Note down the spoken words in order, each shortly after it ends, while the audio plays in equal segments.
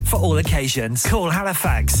for all occasions. Call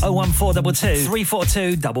Halifax 01422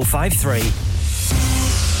 342 553.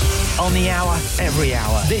 On the hour, every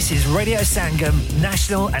hour. This is Radio Sangam,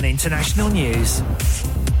 national and international news.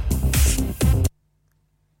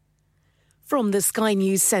 From the Sky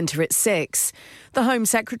News Centre at 6. The Home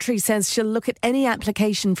Secretary says she'll look at any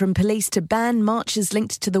application from police to ban marches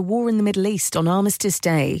linked to the war in the Middle East on Armistice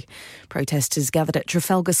Day. Protesters gathered at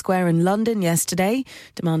Trafalgar Square in London yesterday,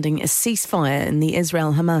 demanding a ceasefire in the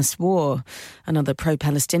Israel-Hamas war. Another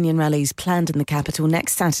pro-Palestinian rally is planned in the capital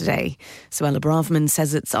next Saturday. Suella Braverman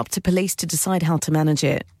says it's up to police to decide how to manage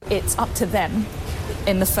it. It's up to them,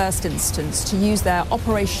 in the first instance, to use their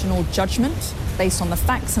operational judgment based on the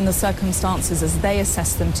facts and the circumstances as they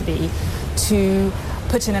assess them to be, to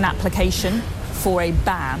put in an application for a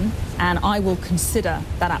ban, and I will consider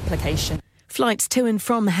that application. Flights to and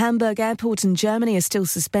from Hamburg Airport in Germany are still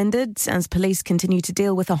suspended as police continue to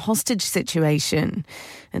deal with a hostage situation.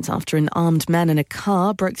 It's after an armed man in a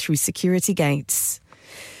car broke through security gates.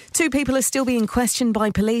 2 people are still being questioned by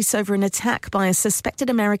police over an attack by a suspected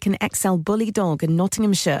American XL bully dog in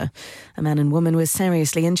Nottinghamshire. A man and woman were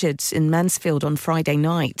seriously injured in Mansfield on Friday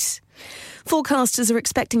night. Forecasters are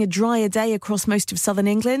expecting a drier day across most of southern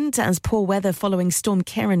England as poor weather following Storm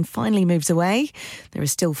Ciarán finally moves away. There are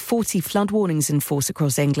still 40 flood warnings in force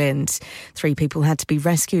across England. 3 people had to be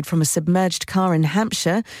rescued from a submerged car in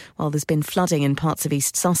Hampshire, while there's been flooding in parts of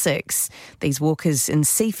East Sussex. These walkers in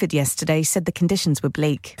Seaford yesterday said the conditions were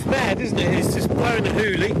bleak. It's mad, isn't it? It's just blowing a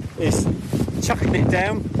hoolie, it's chucking it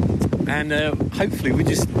down, and hopefully we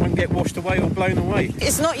just won't get washed away or blown away.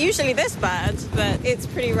 It's not usually this bad, but it's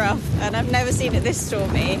pretty rough, and I've never seen it this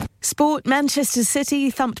stormy. Sport, Manchester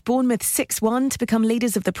City thumped Bournemouth 6-1 to become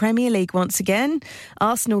leaders of the Premier League once again.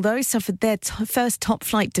 Arsenal, though, suffered their first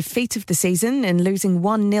top-flight defeat of the season in losing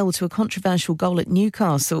 1-0 to a controversial goal at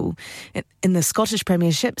Newcastle. In the Scottish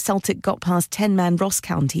Premiership, Celtic got past 10-man Ross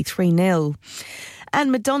County 3-0. And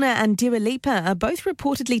Madonna and Dua Lipa are both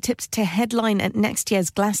reportedly tipped to headline at next year's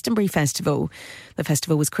Glastonbury Festival. The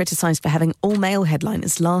festival was criticised for having all-male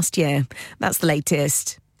headliners last year. That's the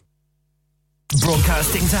latest.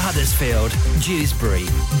 Broadcasting to Huddersfield, Dewsbury,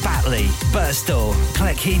 Batley, Birstall,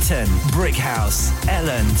 Cleckheaton, Brickhouse,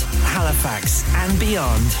 Elland, Halifax and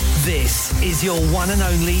beyond. This is your one and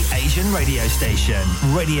only Asian radio station.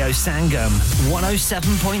 Radio Sangam,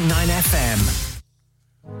 107.9 FM.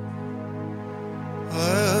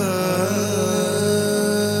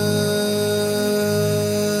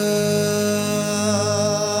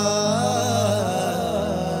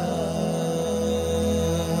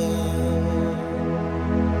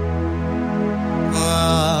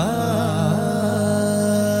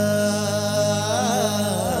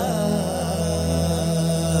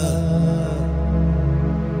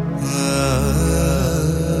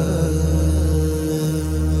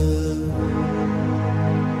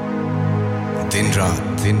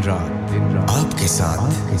 दिन रात आपके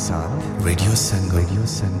साथ radio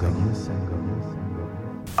संगम।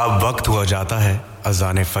 अब वक्त हुआ जाता है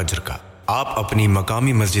अज़ान फज्र का। आप अपनी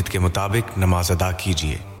मकामी मस्जिद के मुताबिक नमाज अदा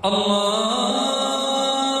कीजिए।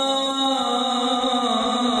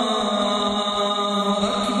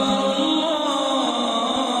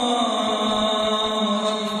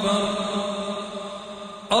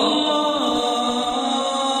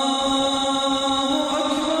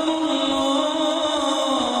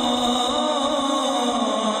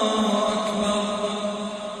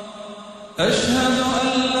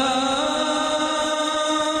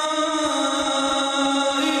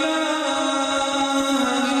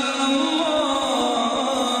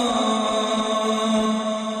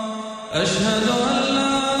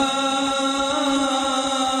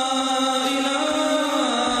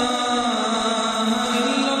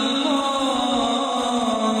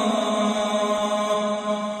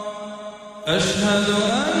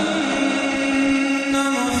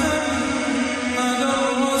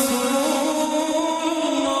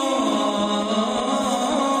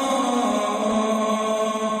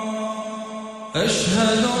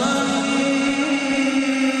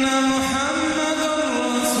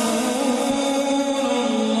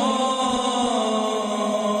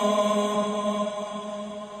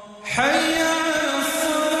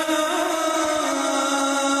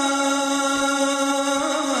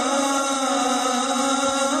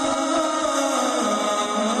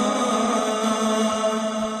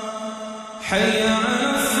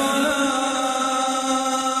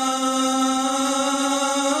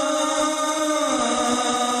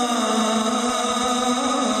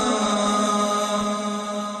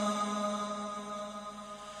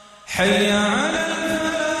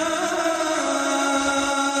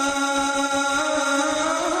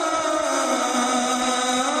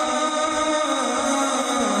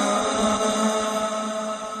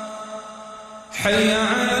 حي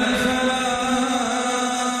على الفلاح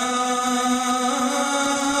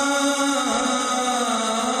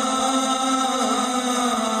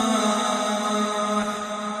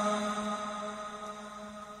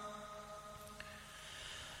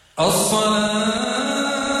الصلاة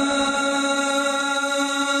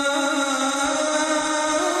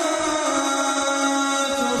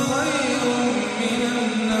خير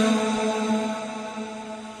من النوم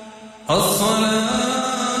الصلاة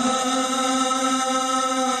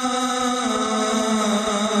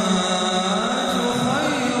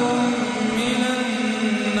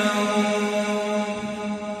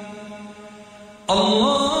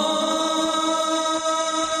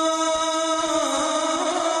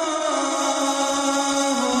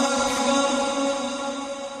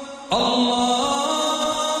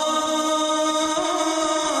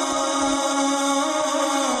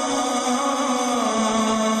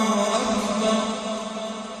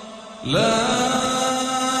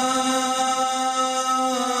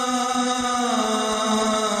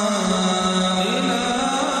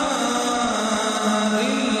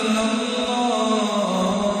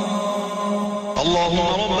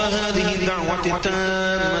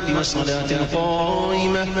الصلاة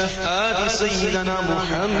القائمة آت سيدنا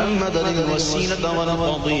محمد الوسيلة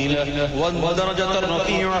والفضيلة والدرجة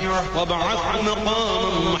الرفيعة وابعثه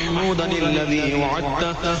مقاما محمودا الذي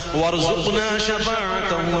وعدته وارزقنا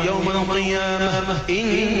شفاعته يوم القيامة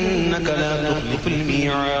إنك لا تخلف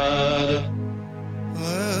الميعاد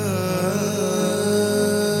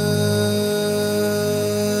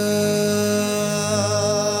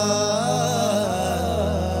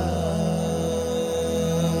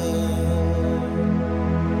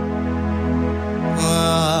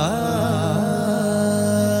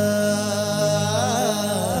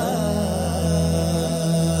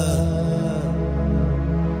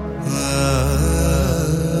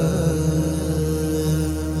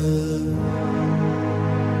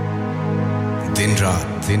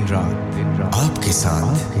दिन रात आपके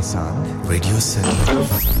साथ रेडियो सेंटर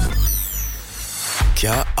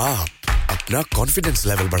क्या आप अपना कॉन्फिडेंस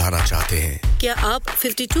लेवल बढ़ाना चाहते हैं क्या आप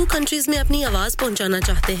 52 कंट्रीज में अपनी आवाज पहुंचाना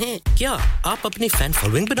चाहते हैं क्या आप अपनी फैन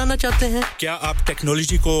फॉलोइंग बढ़ाना चाहते हैं क्या आप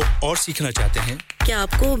टेक्नोलॉजी को और सीखना चाहते हैं क्या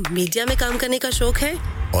आपको मीडिया में काम करने का शौक है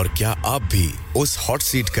और क्या आप भी उस हॉट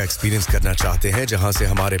सीट का एक्सपीरियंस करना चाहते हैं जहां से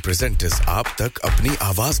हमारे प्रेजेंटर्स आप तक अपनी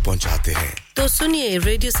आवाज पहुंचाते हैं तो सुनिए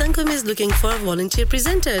radio Sangam is looking for volunteer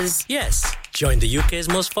presenters yes join the UK's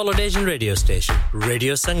most followed Asian radio station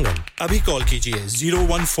Radio Sangam abhi call kijiye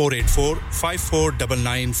 01484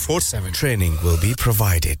 549947 training will be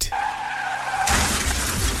provided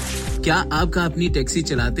क्या आपका अपनी टैक्सी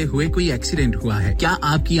चलाते हुए कोई एक्सीडेंट हुआ है क्या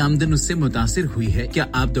आपकी आमदन उससे मुतासिर हुई है क्या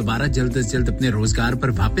आप दोबारा जल्द से जल्द अपने रोजगार पर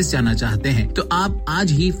वापस जाना चाहते हैं तो आप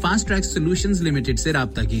आज ही फास्ट ट्रैक सॉल्यूशंस लिमिटेड से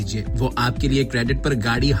राब्ता कीजिए वो आपके लिए क्रेडिट पर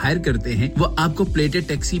गाड़ी हायर करते हैं वो आपको प्लेटेड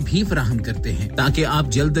टैक्सी भी फराहम करते हैं ताकि आप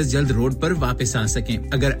जल्द से जल्द रोड पर वापस आ सकें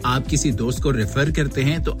अगर आप किसी दोस्त को रेफर करते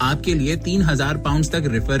हैं तो आपके लिए 3000 पाउंड तक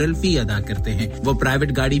रेफरल फी अदा करते हैं वो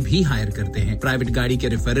प्राइवेट गाड़ी भी हायर करते हैं प्राइवेट गाड़ी के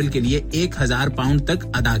रेफरल के लिए 1000 पाउंड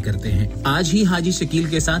तक अदा करते हैं आज ही हाजी शकील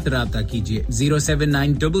के साथ राब्ता कीजिए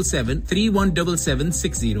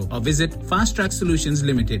 07977317760 और visit fast track solutions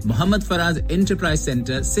limited Mohammad Faraz enterprise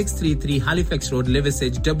centre 633 Halifax road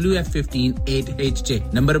Liversedge WF15 8HJ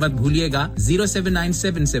number मत भूलिएगा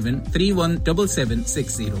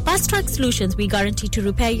 07977317760 Fast Track Solutions we guarantee to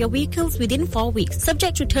repair your vehicles within 4 weeks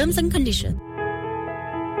subject to terms and conditions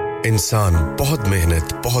इंसान बहुत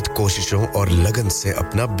मेहनत बहुत कोशिशों और लगन से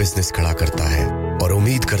अपना बिजनेस खड़ा करता है और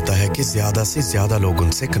उम्मीद करता है कि ज्यादा से ज्यादा लोग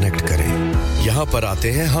उनसे कनेक्ट करें यहाँ पर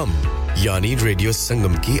आते हैं हम यानी रेडियो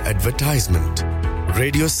संगम की एडवर्टाइजमेंट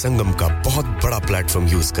रेडियो संगम का बहुत बड़ा प्लेटफॉर्म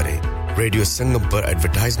यूज करें रेडियो संगम पर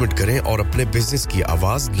एडवर्टाइजमेंट करें और अपने बिजनेस की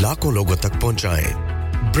आवाज लाखों लोगों तक पहुंचाएं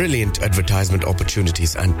Brilliant advertisement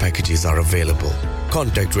opportunities and packages are available.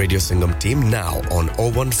 Contact Radio Sangam team now on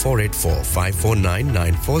 01484 549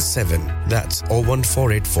 947. That's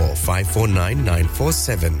 01484 549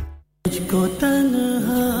 947. मुझको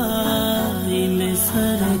तन्हाई में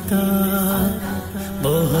सरकार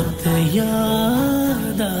बहुत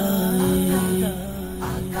याद आए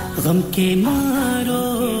गम के मारो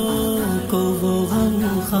को वो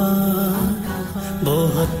गमखार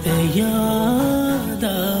बहुत याद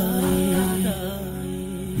आए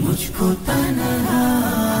मुझको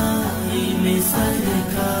तन्हाई में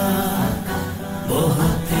सरकार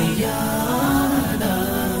बहुत याद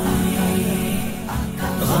आए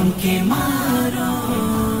गम के मारो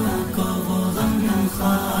को वो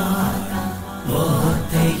गमखार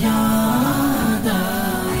बहुत याद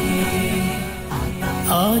आए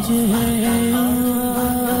आज है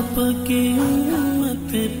आपकी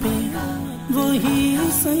उम्मत पे वही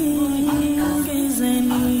संग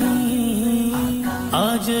ज़नी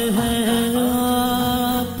आज है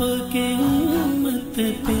आपके उम्मत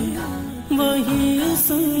पे वही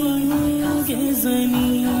संग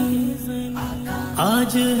ज़नी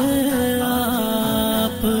आज है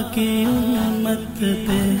आपकी उम्मत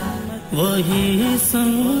पे वही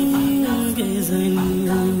संग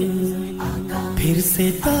ज़नी फिर से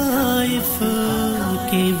ताइफ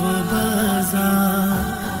के वो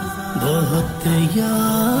बाज़ार बहुत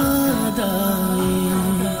याद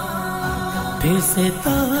आए फिर से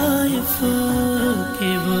ताइफ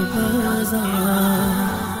के वो बाज़ार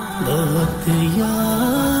बहुत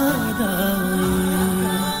याद आए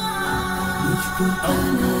मुझको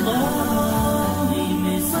अल्लाह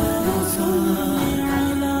में सल्लल्लाहु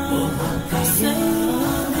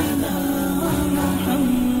सैयदना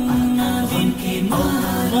मुहम्मद इनके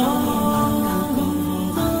अल्लाह को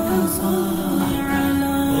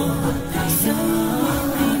सल्लल्लाहु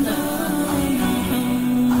सैयदना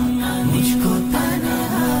मुहम्मद मुझको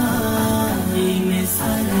तन्हाई में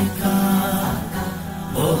सरकार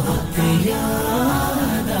बहुत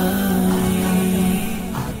याद आए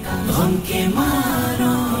गम के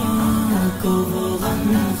मारों को वो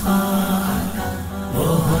गमखार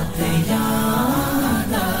बहुत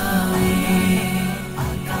याद आए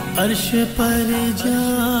अर्श पर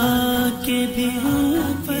जाके भी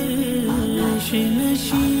फर्श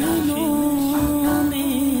नशीनों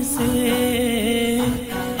में से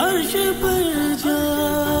अर्श पर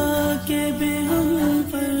जाके भी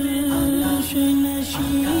फर्श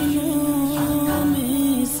नशीनों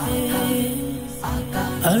में से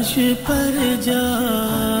अर्श पर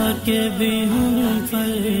जाके भी हूँ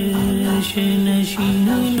फर्श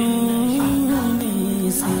नशीनों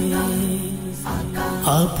में से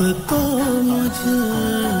आपको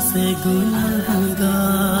मुझसे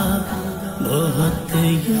गुनहगार बहुत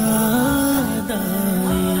याद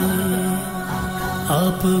आए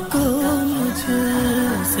आपको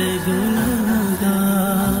मुझसे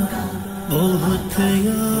गुनहगार बहुत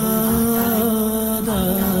याद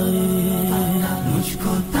आए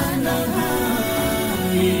मुझको तन्हाई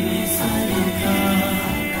में सरकार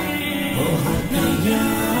बहुत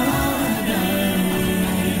याद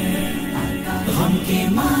आए गम के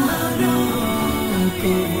मारों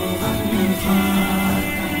को वो गमखार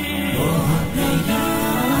बहुत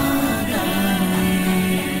याद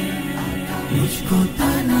आए मुझको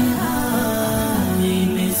तन्हाई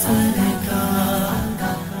में सरकार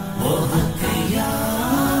बहुत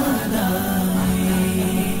याद आए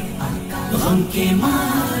गम के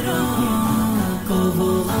मारों को वो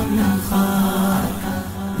गमखार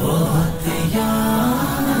बहुत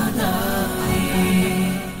याद आए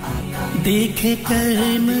देख कर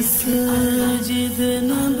मस्जिद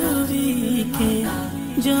नबवी के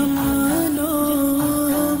जमालो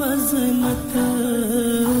वज़मत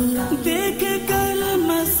देख कर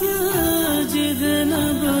मस्जिद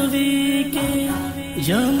नबवी के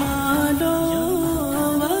जमालो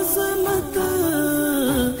वज़मत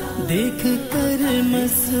देख कर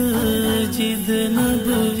मस्जिद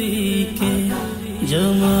नबवी के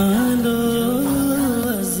जमालो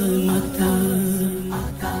अज़मत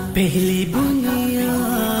पहली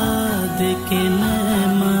बुनियाद के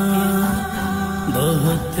नैमा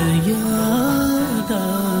बहुत याद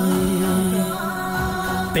आए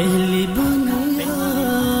पहली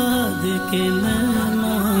बुनियाद के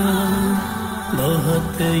नैमा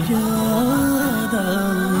बहुत याद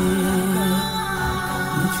आए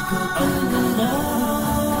मुझको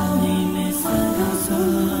अल्लाह ने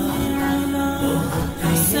सल्लल्लाहु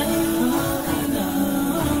सैयदना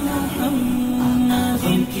मुहम्मद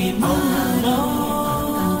इनके अल्लाह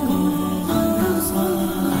को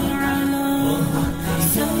सल्लल्लाहु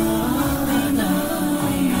सैयदना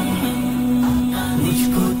मुहम्मद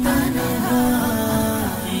मुझको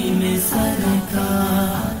तन्हाई में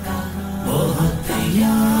सरकार बहुत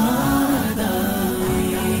याद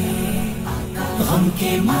आए गम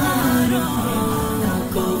के मारों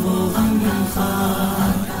को वो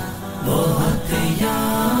गमखार बहुत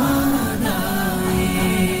याद आए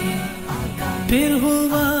फिर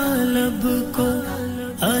हुआ लब को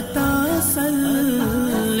अता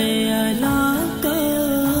सल्ले अला का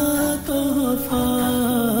तोहफा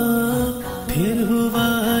फिर हुआ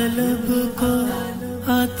लब को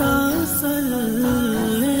अता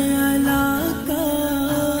सल्ले अला का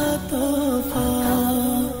तोहफा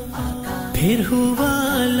फिर हुआ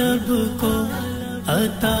लब को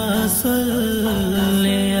अता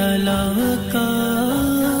सल्ले अला का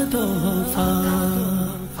तोहफा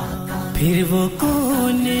फिर वो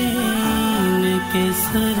कौनेन के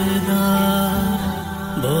सरदार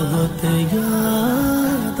बहुत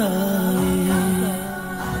याद आए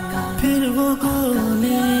फिर वो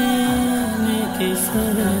कौनेन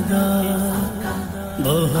सरदार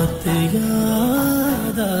बहुत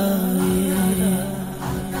याद आए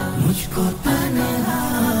मुझको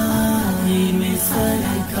तन्हाई में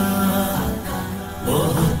सरकार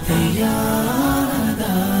बहुत याद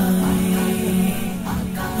आए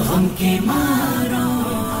गम के मारों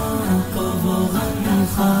को वो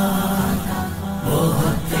गमखार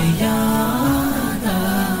बहुत याद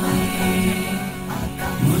आए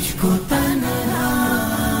मुझको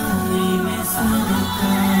तन्हाई में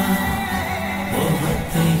सरकार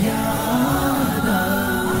बहुत याद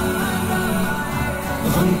आए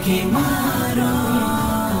गम के मारों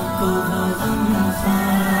को वो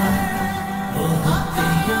गमखार बहुत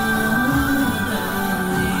याद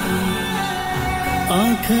आए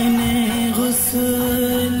आँख ने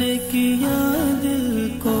गुस्ल किया दिल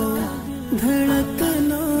को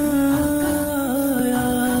धड़कना आया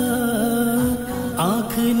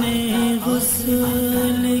आँख ने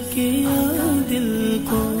गुस्ल किया दिल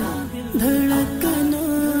को धड़कना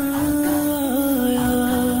आया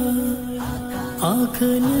आँख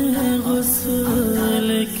ने गुस्ल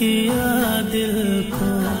किया दिल को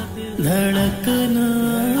धड़कना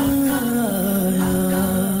आया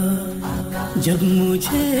जब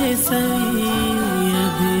मुझे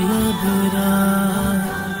सैयद अबरार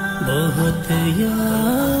बहुत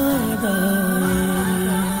याद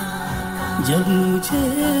आए जब मुझे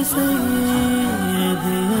सैयद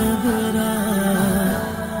अबरार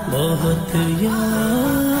बहुत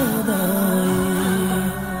याद आए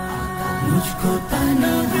मुझको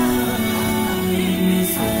तन्हाई में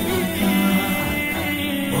सरकार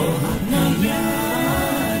बहुत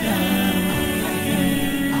याद आए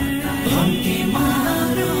गम के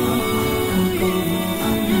मारों को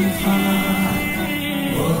गमखार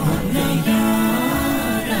बहुत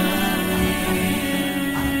याद आए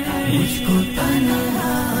मुझको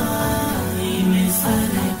तन्हाई में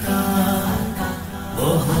सरकार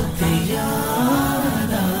बहुत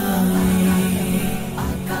याद आए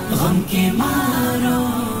गम के मारों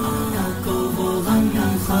को वो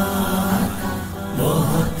गमखार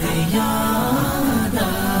बहुत याद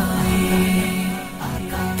आए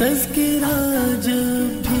तज़किरा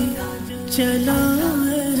जब भी चला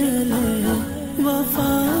अहले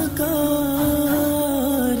वफा का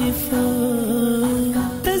रिफ़ा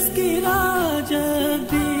तज़किरा जब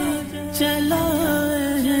भी चला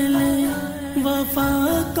अहले वफा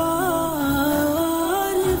का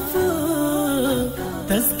रिफ़ा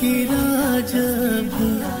तज़किरा जब भी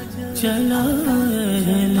चला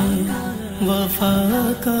अहले वफा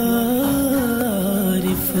का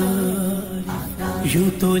रिफ़ा यूं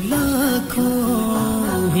तो लाखों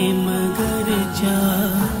ही मगर जा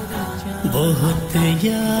बहुत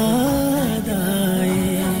याद आए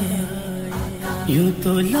यूं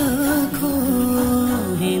तो लाखों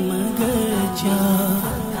ही मगर जा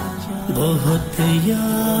बहुत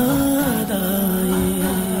याद आए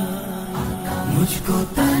मुझको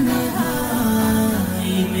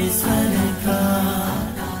तन्हाई में सरकार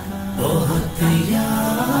बहुत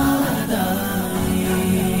याद आए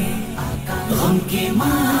गम के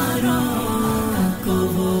मारों को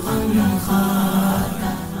वो गमखार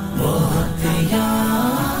बहुत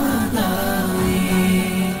याद आए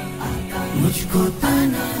मुझको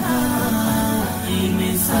तन्हाई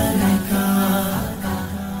में सरकार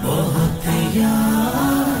बहुत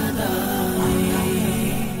याद आए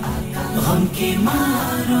गम के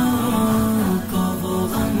मारों को वो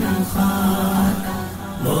गमखार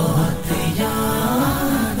बहुत याद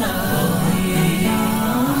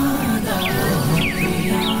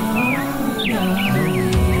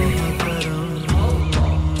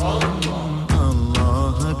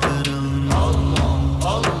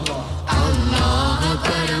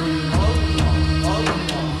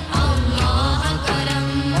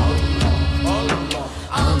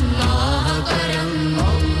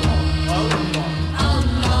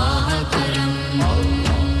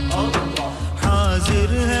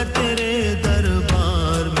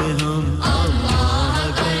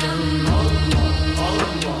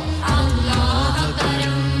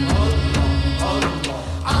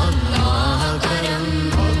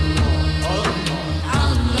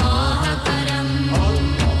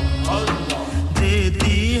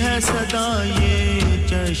सदा ये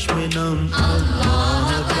चश्म नम अल्लाह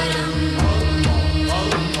करम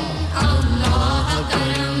अल्लाह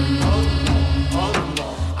करम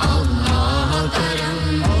अल्लाह करम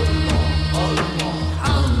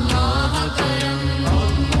अल्लाह करम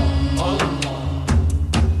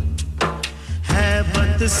है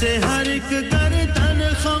बत से हर एक गर्दन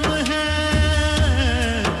खम है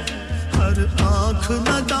हर आँख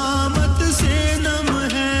नदामत से नम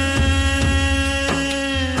है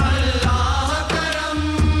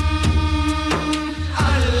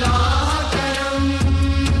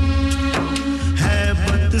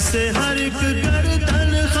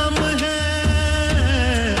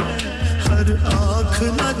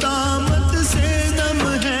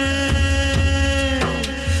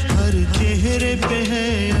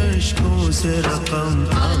से रकम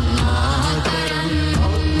अल्लाह करम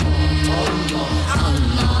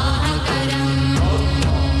अल्लाह करम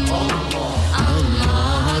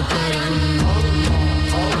अल्लाह करम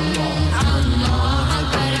अल्लाह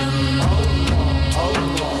करम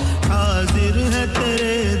हाजिर है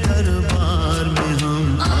तेरे दरबार में हम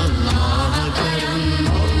अल्लाह करम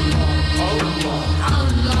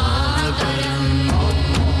अल्लाह करम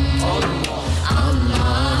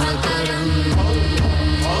अल्लाह करम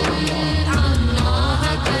अल्लाह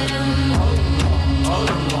करम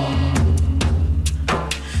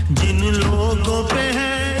जिन लोगों पे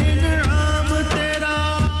है इनाम तेरा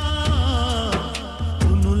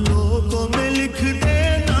उन लोगों में लिख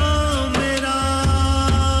देना मेरा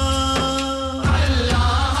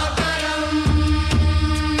अल्लाह करम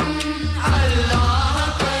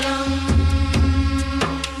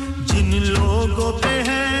जिन लोगों पे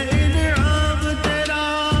है इनाम तेरा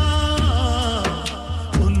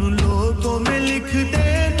उन लोगों में लिख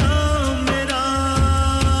देना मेरा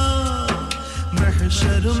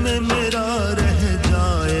महशर में मेरा रह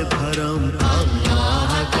जाए भरम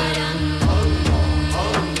अल्लाह करम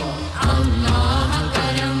अल्लाह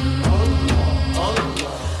करम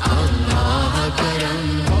अल्लाह करम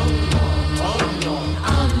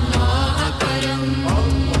अल्लाह करम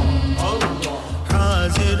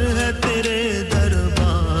हाजिर है तेरे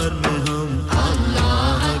दरबार में हम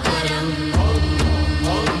अल्लाह करम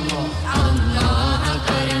अल्लाह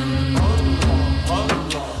करम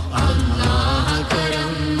अल्लाह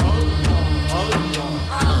करम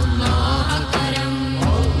अल्लाह करम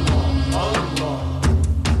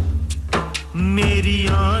मेरी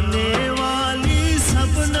आने वाली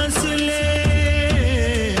सब नस्लें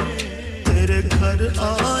तेरे घर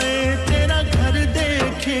आए तेरा घर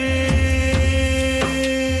देखे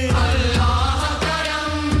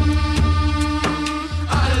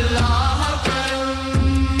अल्लाह करम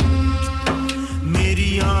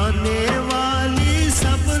मेरी आने वाली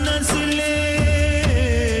सब नस्लें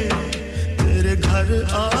तेरे घर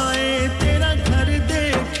आए तेरा घर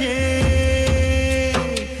देखे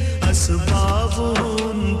असबाब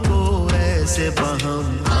उनको ऐसे बहम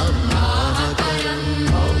अल्लाह करम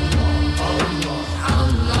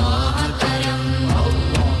अल्लाह करम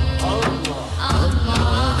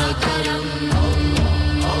अल्लाह करम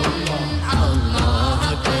अल्लाह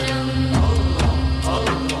करम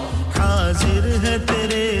हाजिर है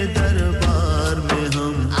तेरे दरबार में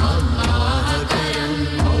हम अल्लाह करम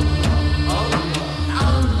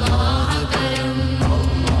अल्लाह करम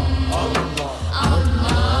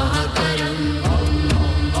अल्लाह करम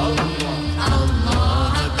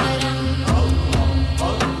अल्लाह करम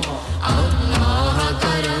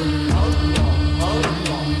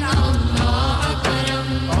अल्लाह करम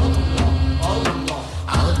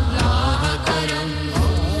अल्लाह करम अल्लाह करम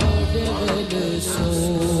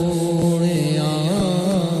सोनिया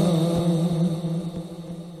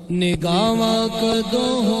निगावा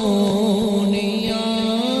कदों होनिया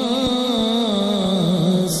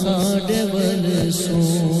साडे वल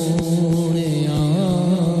सोनिया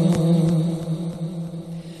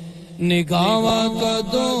निगावा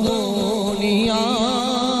कदों होनिया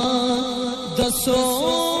दसो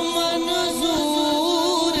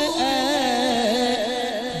मंजूर है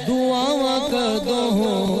दुआवा कदों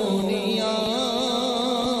होनिया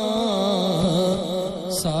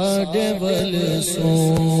साडे वल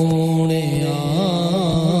सोनिया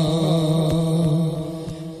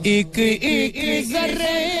एक एक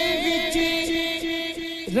जर्रे विच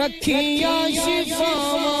रखिया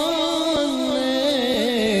शिफावां ने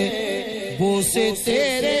बोसे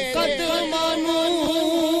तेरे कदमां नूं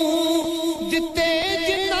दिते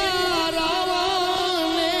जिन्ना रावां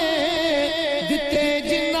ने दिते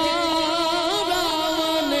जिन्ना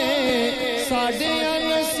रावां ने साडे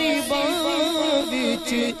नसीबां विच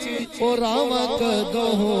ओ रावां कदों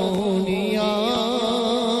होनियां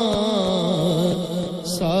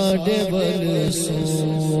साडे वल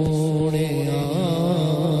सोनिया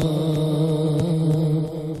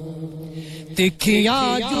तिखियां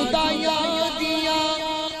जुदाइयां दिया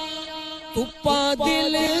तुप्पा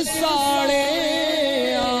दिल साड़े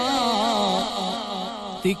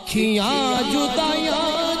तिखियां जुदाइयां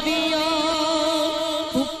दिया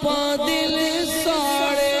तुप्पा दिल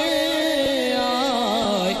साड़े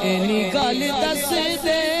इन्नी गल दस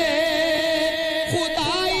दे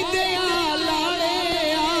खुदाई दिया लाड़े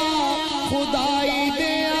खुदाई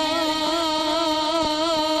दिया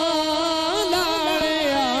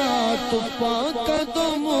लाड़े तुप्पा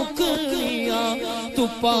कदों मुकनिया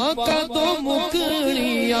तुप्पा कदों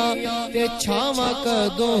मुकनिया ते छावां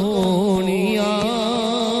कदों होनियां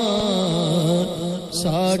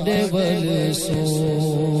साडे वल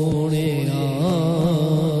सोनिया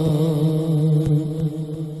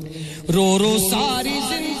रो रो सारी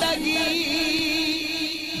जिंदगी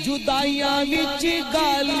जुदाइयां विच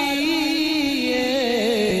गाली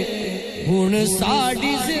हुन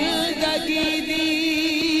साडी जिंदगी दी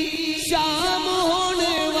शाम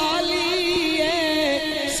होने वाली है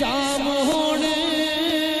शाम होने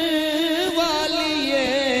वाली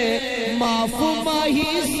है माफ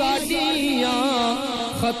माही साडियां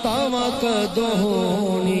खतावां कदों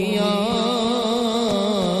होनियां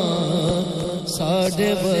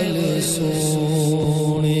साडे बल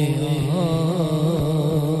सोनिया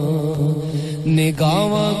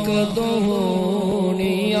निगाहां कदों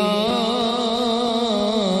होनियां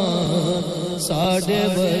साडे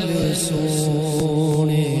बल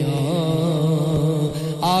सोनिया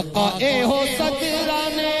आका एहो सदरा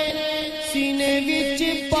ने सीने विच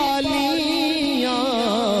पालियां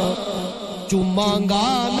चुमांगा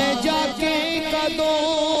मैं जाके कदों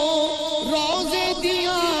रोजे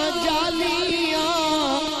दियां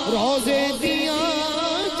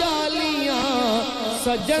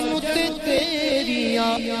सजन उते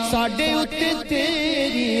तेरियां साडे उते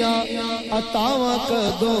तेरियां अतावां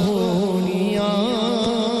कदों होनियां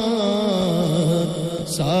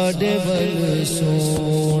साडे बल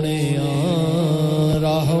सोनिया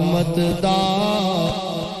रहमत दा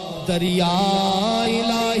दरिया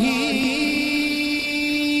इलाही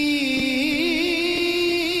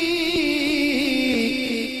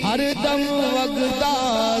हर दम वगदा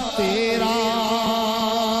तेरा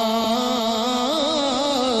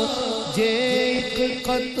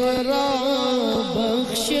कतरा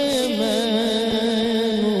बख्श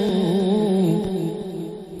मैनू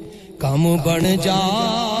कम बन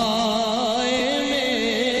जाए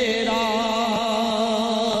मेरा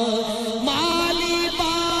माली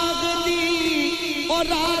बाग दी और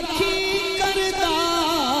राखी करदा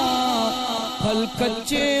फल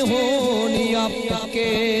कच्चे होन या पक्के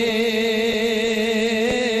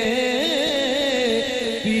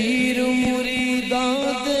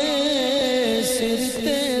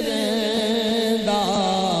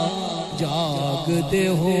दे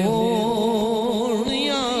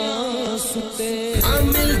होनियां सुते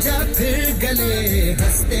मिल जा फिर गले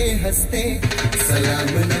हंसते हंसते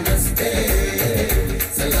सलाम नमस्ते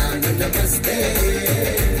सलाम नमस्ते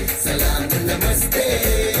सलाम नमस्ते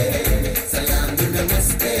सलाम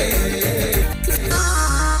नमस्ते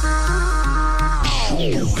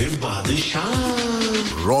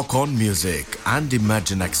Rock On Music and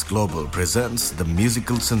Imagine X Global presents the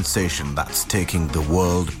musical sensation that's taking the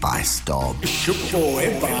world by storm.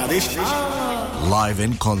 Live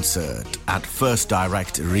in concert at First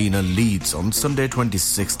Direct Arena, Leeds on Sunday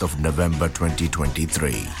 26th of November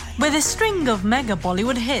 2023. With a string of mega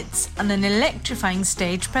Bollywood hits and an electrifying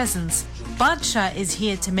stage presence, Badshah is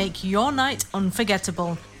here to make your night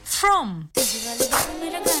unforgettable. From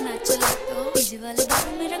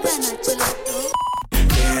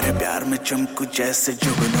तेरे प्यार में चमकू जैसे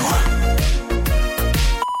जुगनू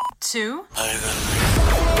to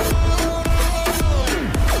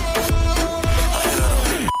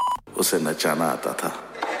उसे नचाना आता था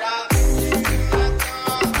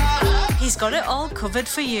He's got it all covered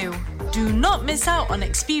for you. Do not miss out on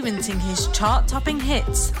experiencing his chart-topping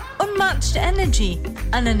hits, unmatched energy,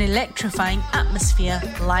 and an electrifying atmosphere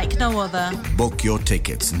like no other. Book your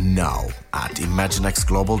tickets now at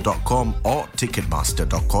imaginexglobal.com or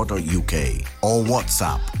ticketmaster.co.uk or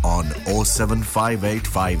WhatsApp on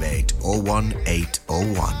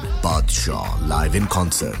 07585801801. Badshah live in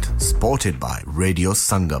concert, supported by Radio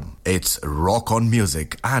Sangam. It's Rock On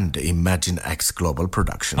Music and Imagine X Global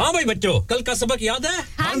production. हाँ भाई बच्चों, कल का सबक याद है?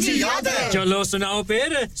 हाँ जी याद है। चलो सुनाओ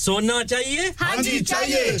फिर। सोना चाहिए? हाँ जी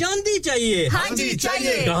चाहिए। चांदी चाहिए? हाँ जी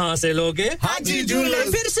चाहिए। कहाँ से लोगे? हाजी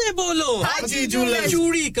जूलर्स। फिर से बोलो। हाजी जूलर्स।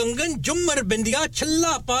 चूड़ी, कंगन, झुमर, बिंदिया,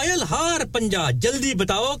 छल्ला, पायल, हार, पंजा। जल्दी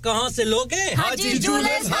बताओ कहाँ से लोगे? हाजी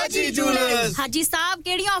जूलर्स। हाजी जूलर्स। हाजी साहब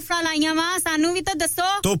केड़ी ऑफर लाईयां वा सानू भी तो दसो।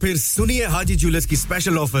 तो फिर सुनिए हाजी जूलर्स की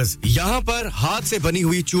स्पेशल ऑफर्स। यहाँ पर हाथ से बनी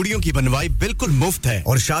हुई चूड़ियों की बनवाई बिल्कुल मुफ्त है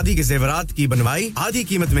और शादी के जेवरात की बनवाई आधी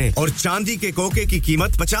कीमत में और चांदी के कोके की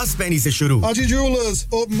कीमत 50 पैसे से शुरू। Haji Jewellers,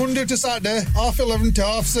 open Monday to Saturday, 11:30 to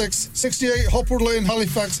 6:30, 68 Hopwood Lane,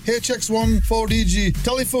 Halifax, HX1 4DG.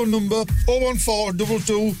 Telephone number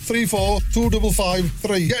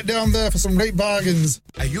 01422342553. Get down there for some great bargains.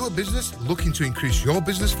 Are you a business looking to increase your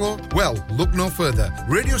business flow? Well, look no further.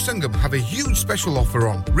 Radio Sangam have a huge special offer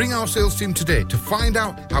on. Ring our sales team today to find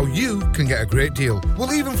out how you can get a great deal.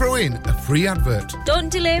 We'll even throw in a free advert. Don't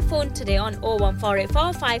delay, phone today on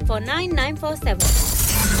 01484 549 947.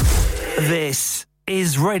 This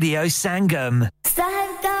is Radio Sangam.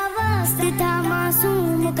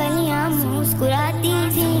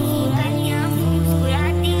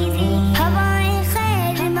 हवाएं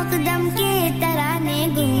खैर मकदम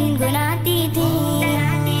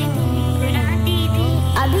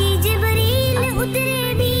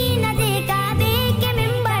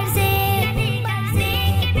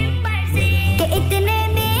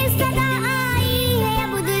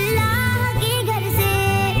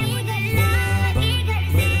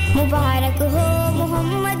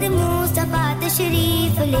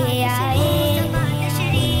ले आए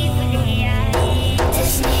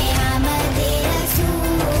जश्न आमद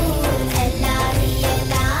रसूल अल्लाह ही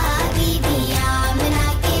अल्लाह बीबी आमना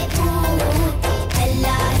के पूत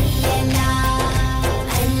अल्लाह ही अल्लाह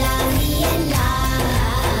अल्लाह ही अल्लाह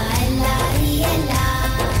अल्लाह ही अल्लाह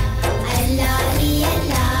अल्लाह ही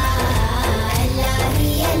अल्लाह अल्लाह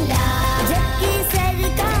ही अल्लाह जबकि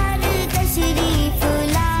सरकार तशरीफ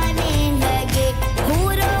लाने लगे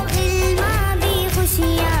हूरो गिल्मा भी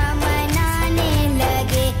खुशियां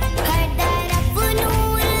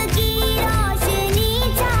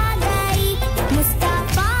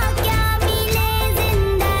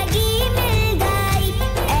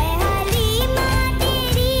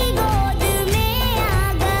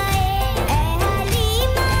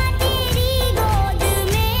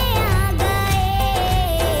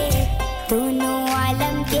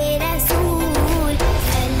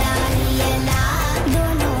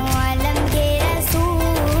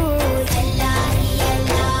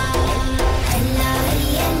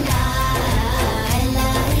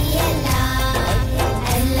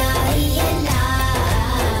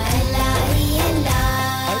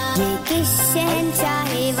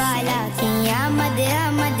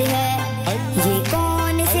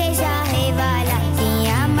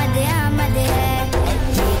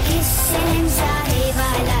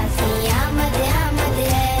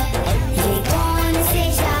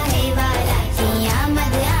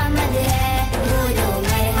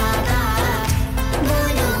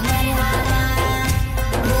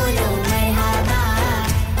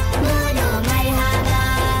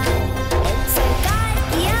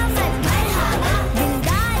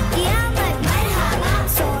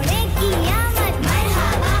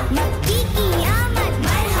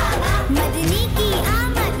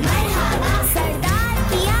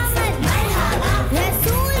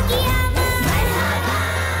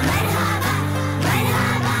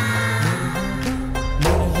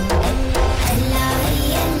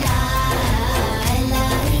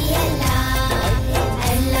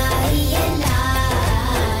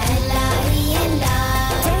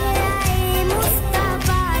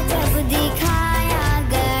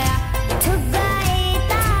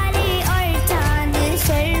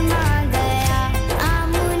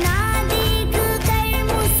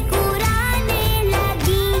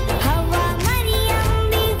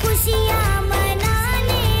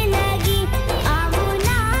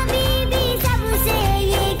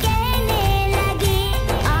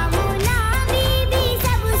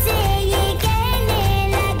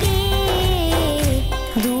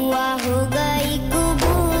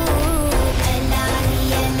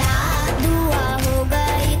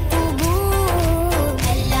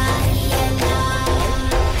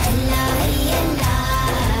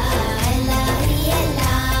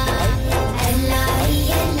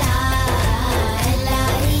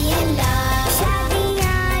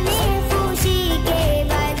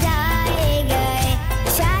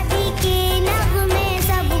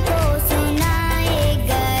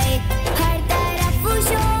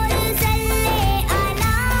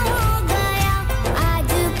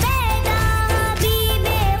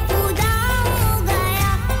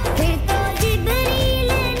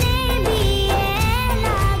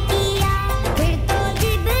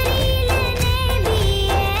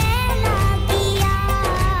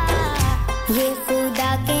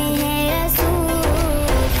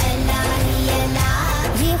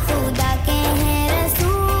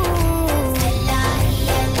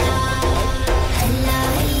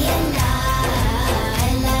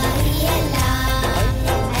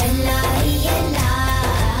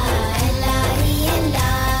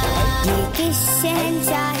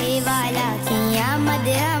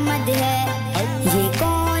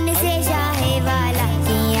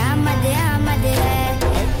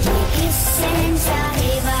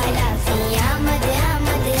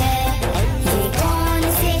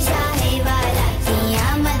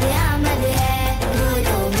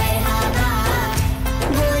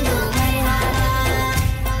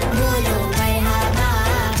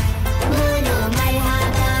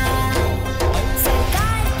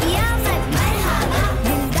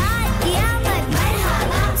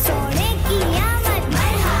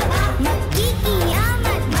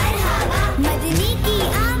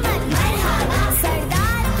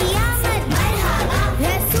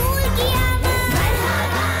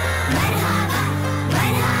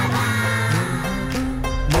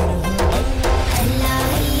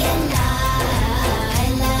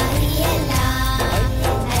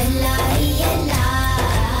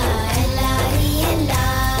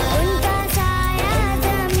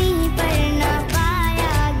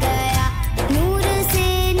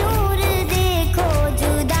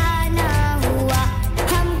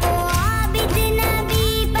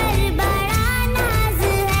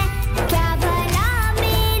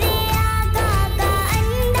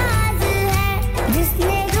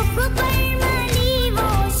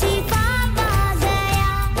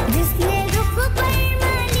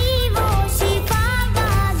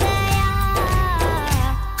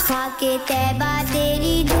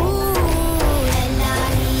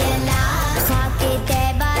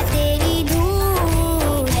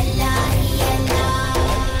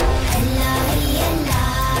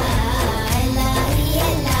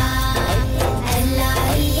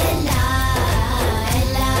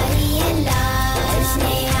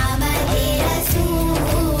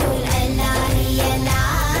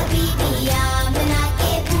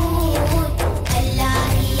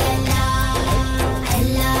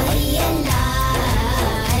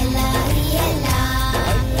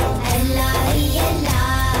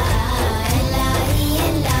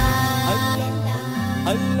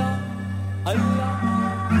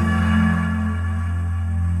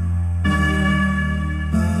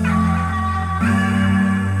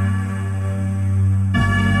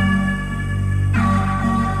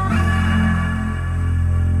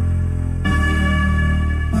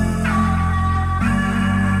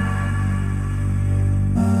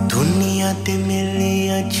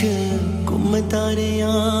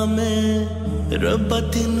रब्बा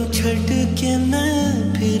तेनू छड़ के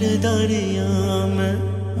मैं फिर दरिया में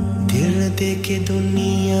दिल दे के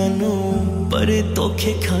दुनिया नो पर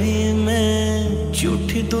धोखे खाए मैं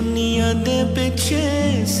झूठी दुनिया दे पीछे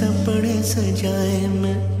सपने सजाए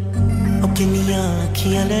मैं ओ किनियां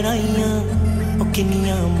अखियां लड़ाइयां ओ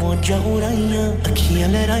किनियां मौजां उड़ाइयां अखियां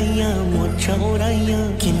लड़ाइयां मौजां उड़ाइयां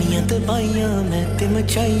किनियां तबाइयां मैं ते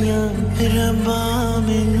मचाइयां रब्बा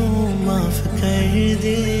मैनू माफ कर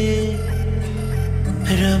दे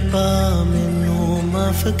रब्बा मैनू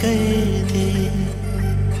माफ कर दे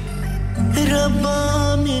रब्बा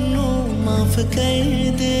मैनू माफ कर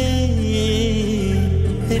दे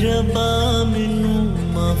रब्बा मैनू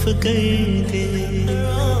माफ कर दे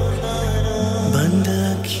बंद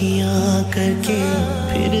अखियां करके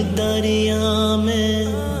फिर दरिया में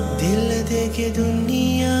दिल दे के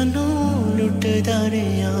दुनिया नो लुट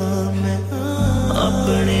दरिया में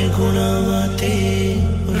अपने गुनाहां ते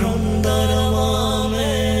रोंदा रवां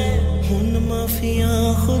मैं हुन माफिया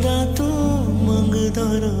खुदा तू मंगदा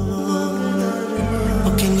रवां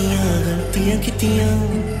ओ किनियां गलतियां कीतियां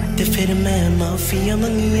ते फिर मैं माफिया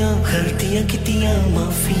मंगियां गलतियां कीतियां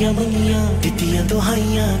माफिया मंगियां दित्तियां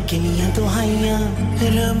दुहाइयां किनियां दुहाइयां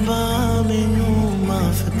रब्बा मैनू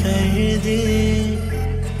माफ कर दे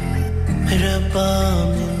रब्बा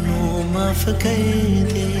मैनू माफ कर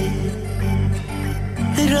दे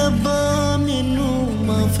रब्बा मैनू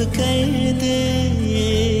माफ कर दे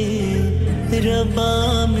रब्बा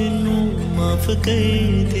मैनू माफ कर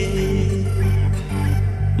दे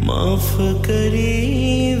माफ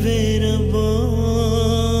करी वे रब्बा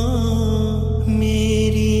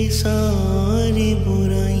मेरी सारी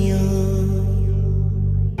बुराइयां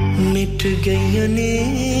मिट गईयां ने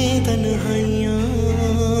तन्हाइयां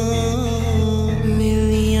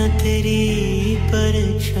मिलियां तेरी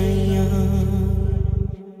परछाइयां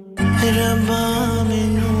रब्बा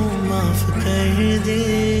मैनू माफ कर दे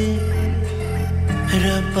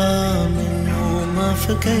रब्बा मैनू माफ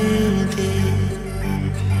कर दे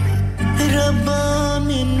रब्बा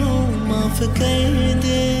मैनू माफ कर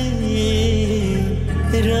दे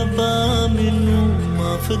रब्बा मैनू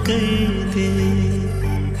माफ कर दे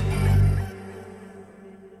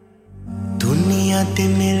दुनिया ते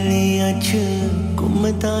मिले अज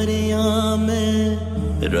घुमदा रिया मैं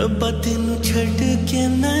रब्बा तेनू छड़ के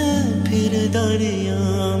मैं फिर दरिया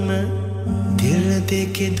में दिल दे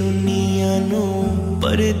के दुनिया नो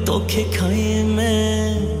पर धोखे खाए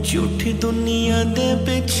मैं झूठी दुनिया दे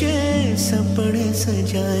पीछे सपने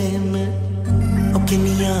सजाए मैं ओ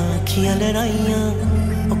किनियां अखियां लड़ाइयां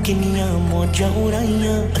ओ किनियां मौजां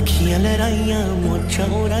उड़ाइयां अखियां लड़ाइयां मौजां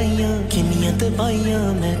उड़ाइयां किनियां तबाइयां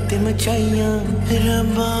मैं ते मचाइयां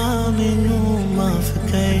रब्बा मैनू माफ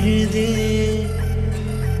कर दे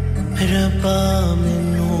रब्बा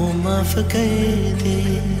मैनू माफ कर दे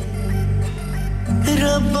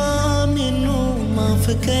रब्बा मैनू माफ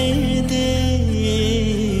कर दे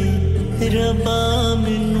रब्बा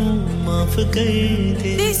मैनू माफ कर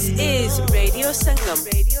दे This is Radio Sangam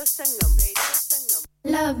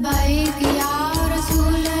लब्बैक या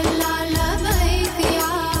रसूल अल्लाह लब्बैक या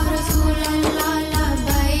रसूल अल्लाह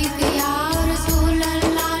लब्बैक या रसूल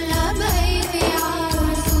अल्लाह लब्बैक या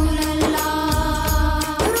रसूल अल्लाह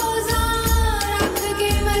रोजा रख के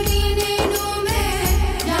मदीने नु में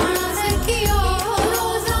जाना सखियो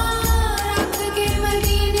रोजा रख के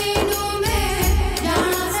मदीने नु में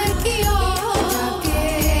जाना सखियो जाके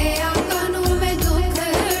आका नु में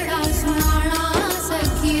दुखड़ा सुनाना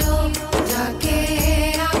सखियो जाके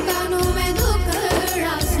आका नु में दुख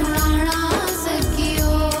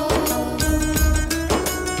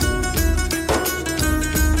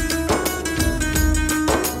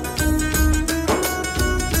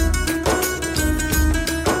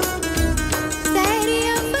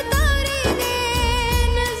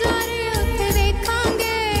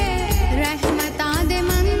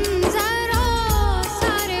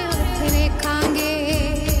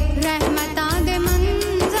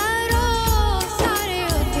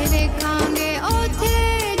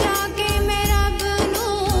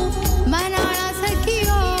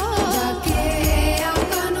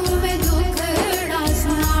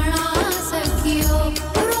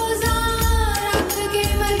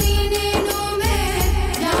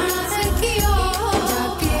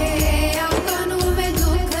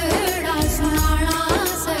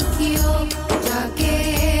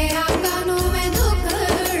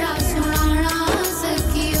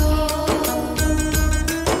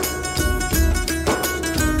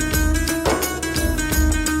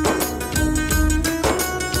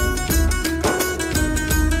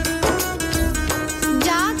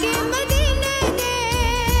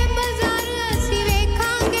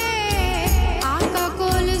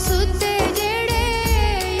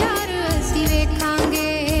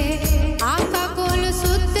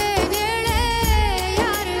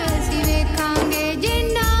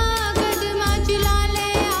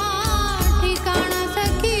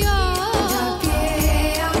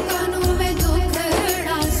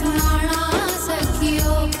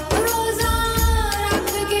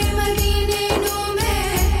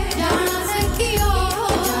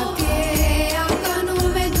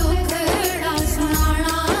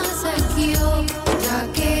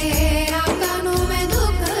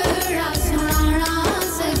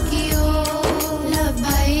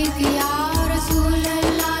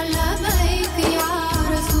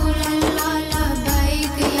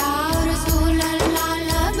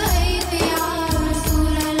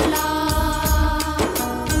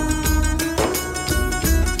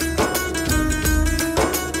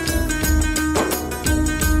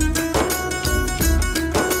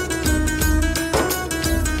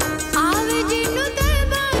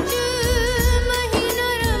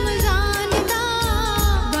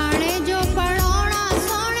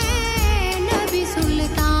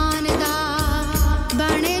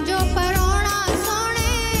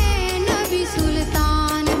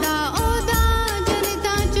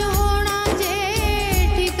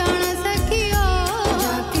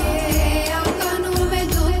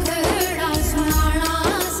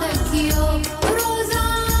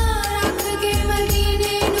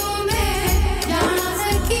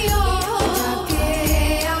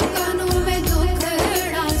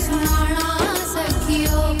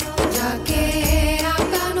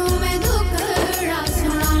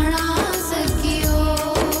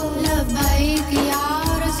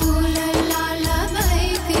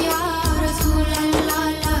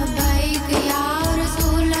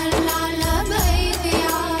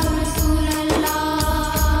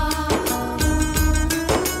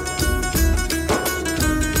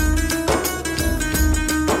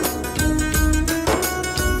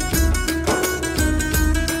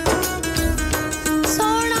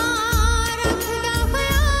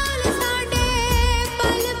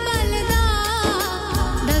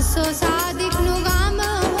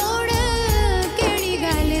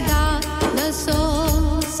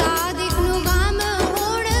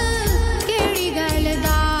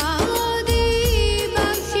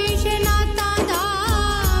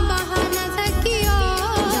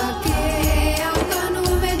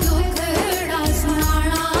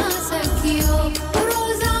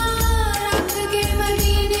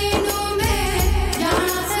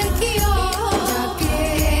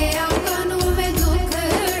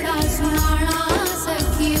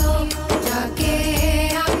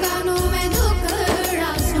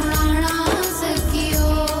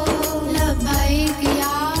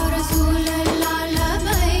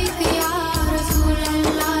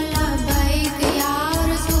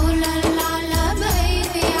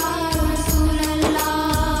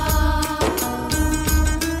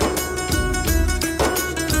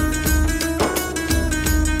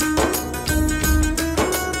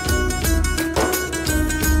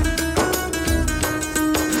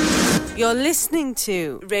You're listening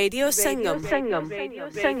to Radio Sangam.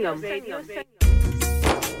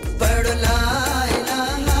 पढ़ ला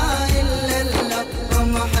इलाहा इल्लल्लाह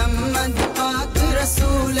मुहम्मद पाक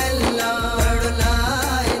रसूल अल्लाह पढ़ ला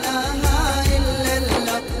इलाहा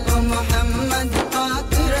इल्लल्लाह मुहम्मद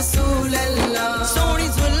पाक रसूल अल्लाह सोनी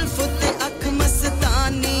जुल्फ ते अख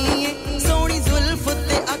मस्तानी सोनी जुल्फ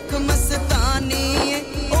ते अख मस्तानी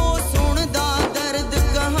ओ सुनदा दर्द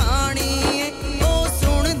कहानी ओ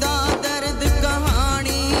सुनदा दर्द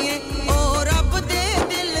कहानी ओ रब दे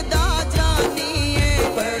दिल दा जानी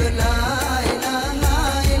पढ़ ला इलाहा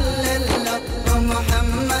इल्लल्लाह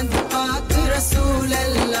मुहम्मद पाक रसूल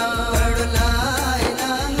अल्लाह पढ़ ला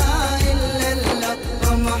इलाहा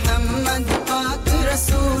इल्लल्लाह मुहम्मद पाक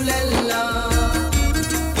रसूल अल्लाह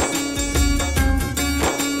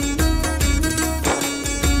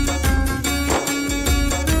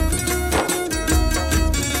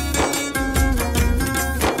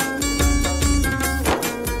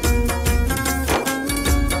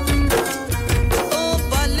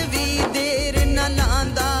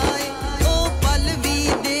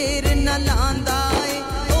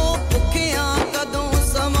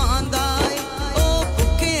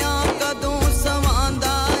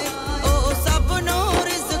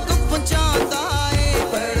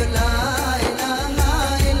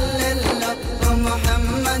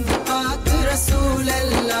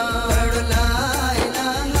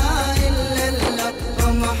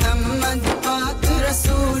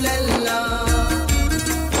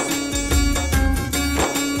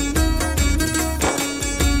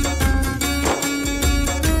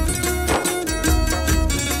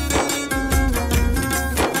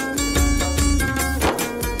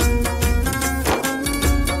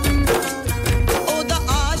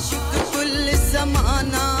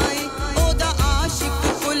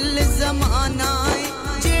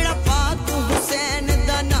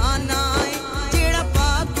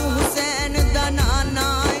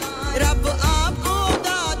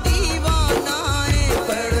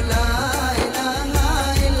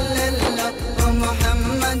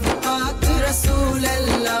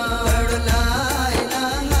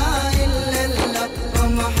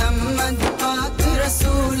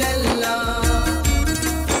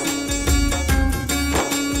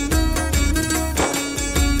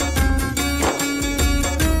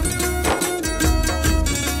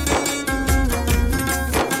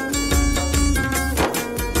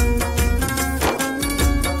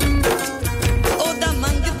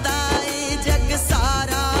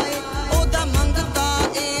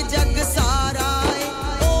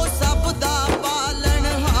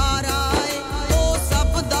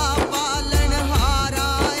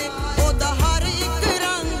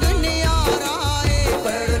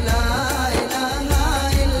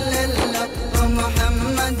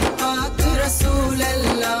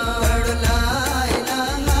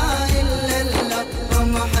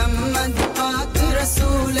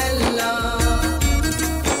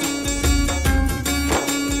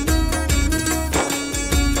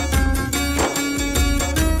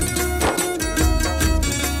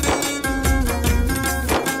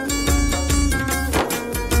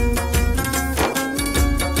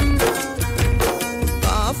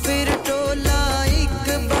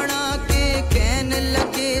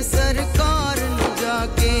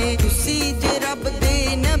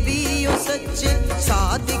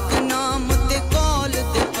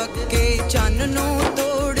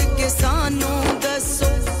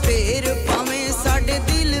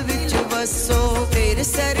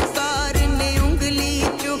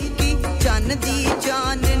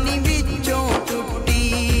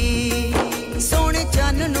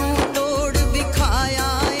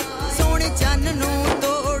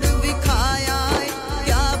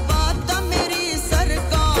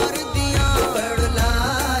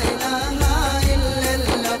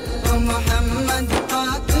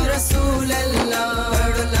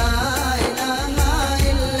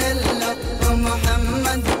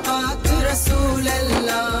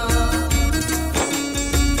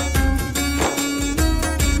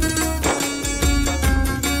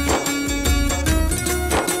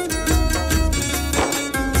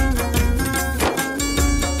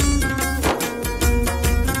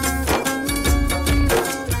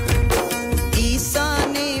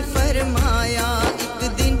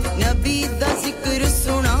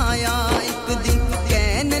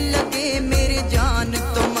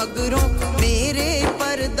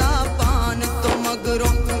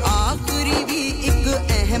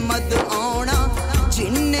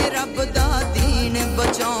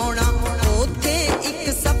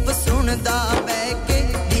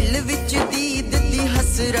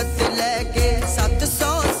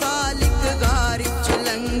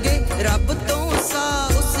रब तो सा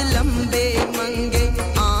उस लंबे मंगे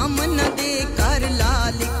आमन दे कर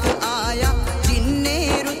लालिक आया जिन्ने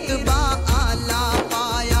रुतबा आला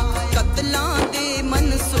पाया कत्लां दे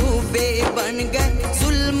मंसूबे बन गए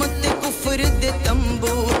जुल्म ते कुफर दे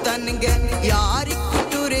तंबू तन गए यार इक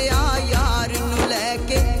टुरिया यार नु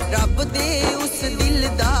लेके रब दे उस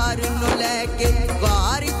दिलदार नु लेके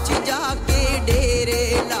वार च जाके डेरे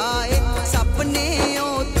लाए सपने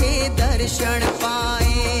ओथे दर्शन पाए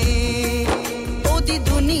ओदी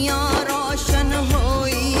दुनिया रोशन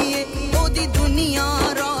होई है ओदी दुनिया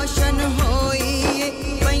रोशन होई है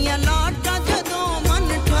पैया लाटा जदों मन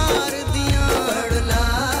ठार दियां पढ़ ला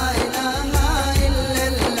इलाहा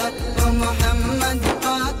इल्लल्लाह मुहम्मद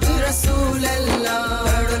पाक रसूल अल्लाह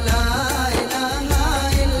पढ़ ला इलाहा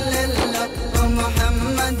इल्लल्लाह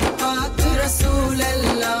मुहम्मद पाक रसूल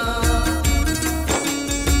अल्लाह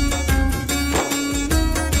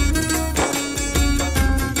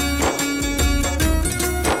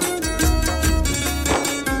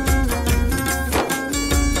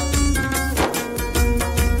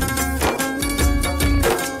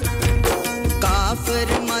काफिर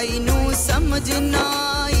मैनू समझ ना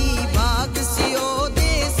आई बाग सियो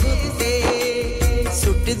दे सुते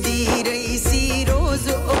सुटदी रही सी रोज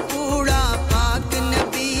ओ कूड़ा पाक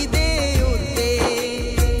नबी दे उते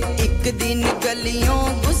एक दिन गलियों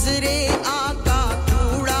गुजरे आका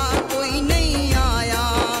कूड़ा कोई नहीं आया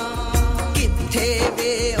किथे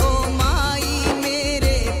वे ओ माई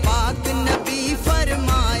मेरे पाक नबी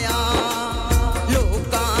फरमाया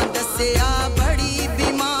लोकां दसया बड़ी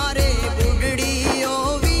बीमारे बुढ़ड़ी ओ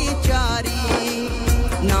विचारी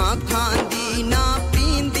ना खांदी ना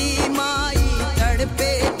पींदी माई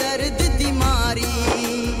तड़पे दर्द दी मारी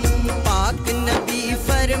पाक नबी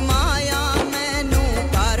फरमाया मैनू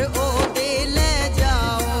घर ओ दे ले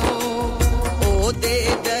जाओ ओ दे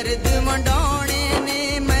दर्द वंडाने ने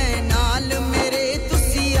मैं नाल मेरे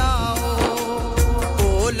तुसी आओ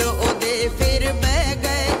कोल ओ दे फिर बह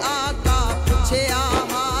गए आका पूछया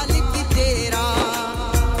हाल की तेरा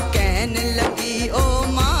कहन लगी ओ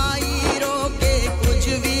माई रो के कुछ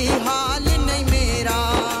भी हाल नहीं मेरा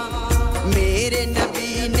मेरे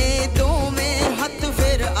नबी ने दोवें हथ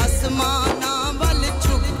फिर आसमाना वल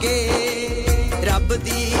झुके रब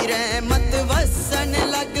दी रहमत वसन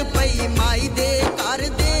लग पई माई दे कर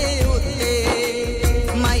दे उते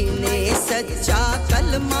माई ने सच्चा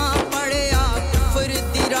कलमा पढ़या कुफर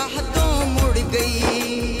दी राह तो मुड़ गई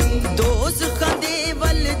दोज़ख दे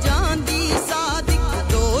वल जांदी सादिक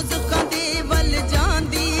दोज़ख दे वल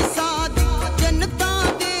जांदी सादिक जन्नतां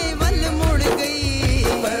दे वल मुड़ गई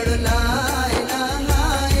पढ़ ला इलाहा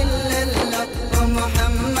इल्लल्लाह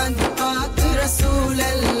मुहम्मद पाक रसूल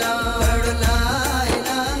अल्लाह पढ़ ला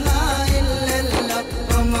इलाहा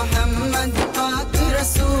इल्लल्लाह मुहम्मद पाक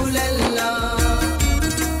रसूल अल्लाह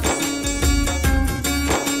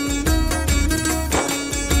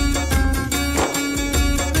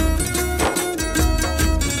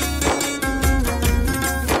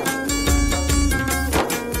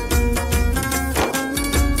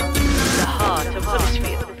The heart of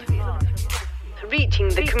Huddersfield. Reaching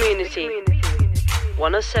the community.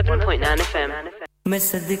 107.9 FM. मैं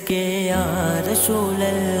सदके या रसूल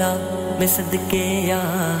अल्लाह मैं सदके या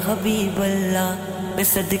हबीब अल्लाह मैं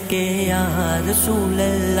सदके या रसूल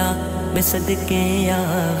अल्लाह मैं सदके या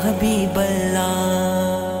हबीब अल्लाह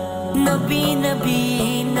नबी नबी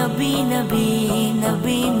नबी नबी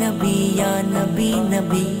नबी नबी या नबी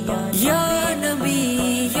नबी या नबी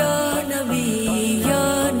या नबी या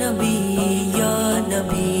नबी या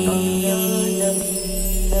नबी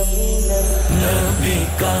नबी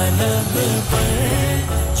का लब पर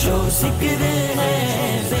जो जिक्र है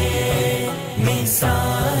वे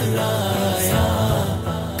मिसाल आया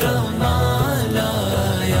कमाल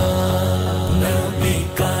आया नबी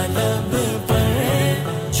का लब पर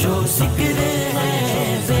जो जिक्र है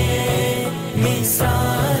वे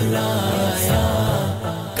मिसाल आया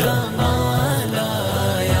कमाल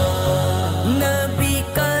आया नबी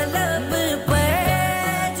का लब पर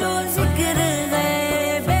जो जिक्र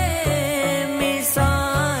है वे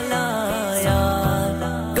मिसाल आया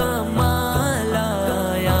कमाल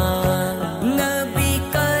आया नबी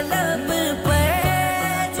का लब पर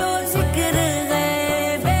जो जिक्र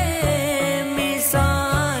है वे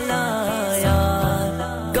मिसाल आया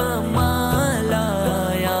कमाल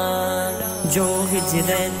आया जो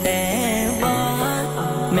हिजरत तैबा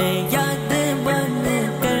में याद बन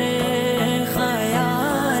कर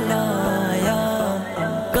ख्याल आया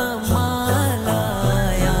कमाल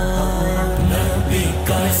आया नबी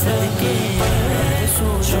का सदके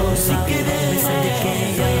जो जिक्र सदके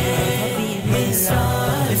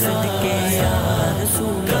मिसाल सदके या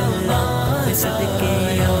रसूल अल्लाह सदके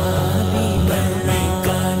या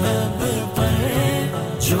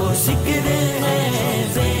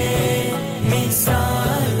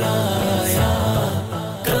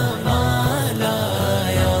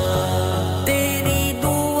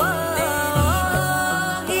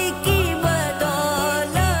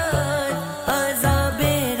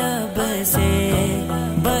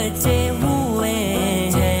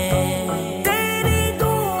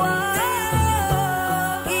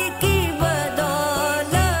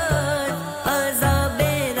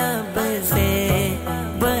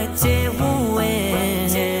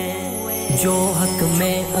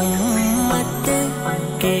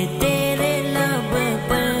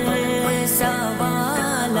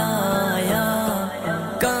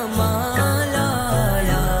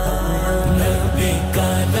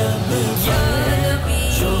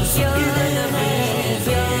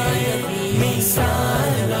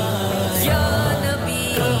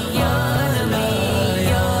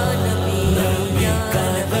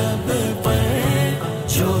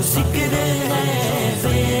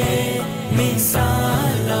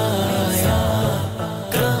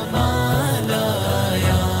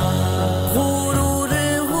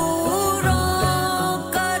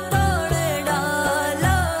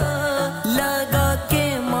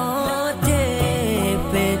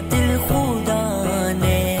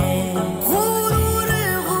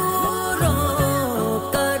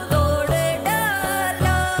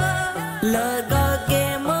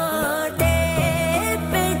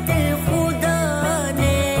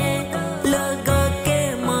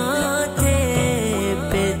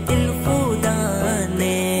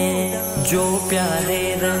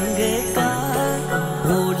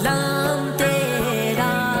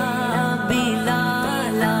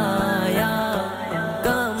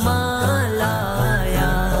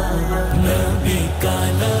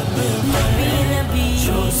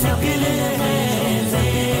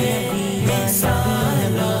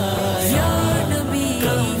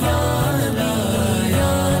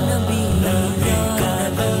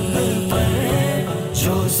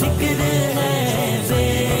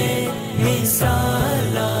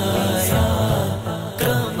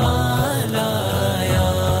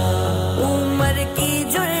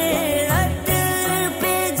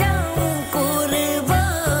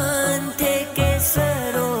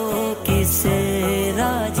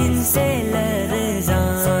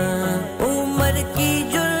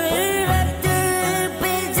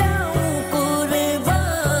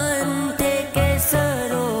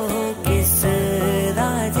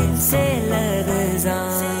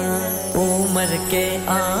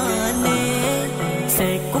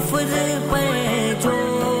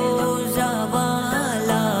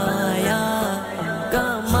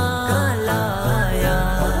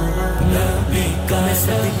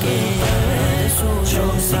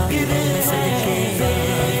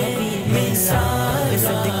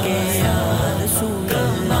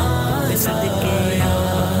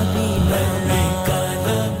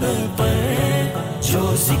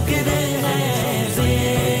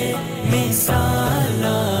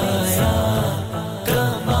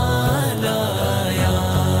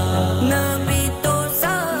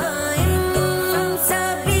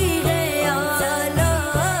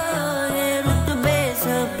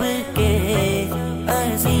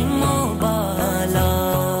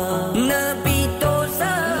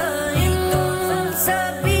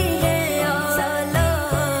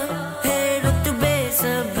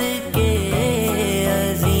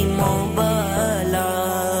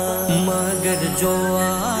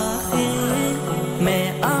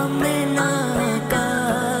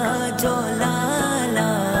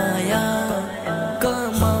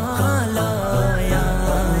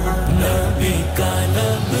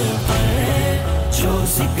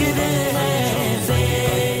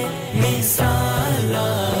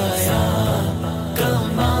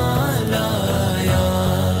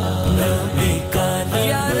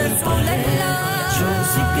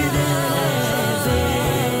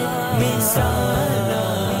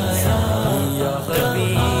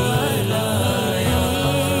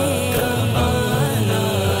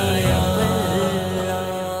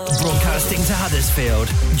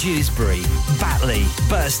Dewsbury, Batley,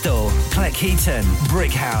 Birstall, Cleckheaton,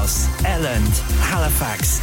 Brickhouse, Elland, Halifax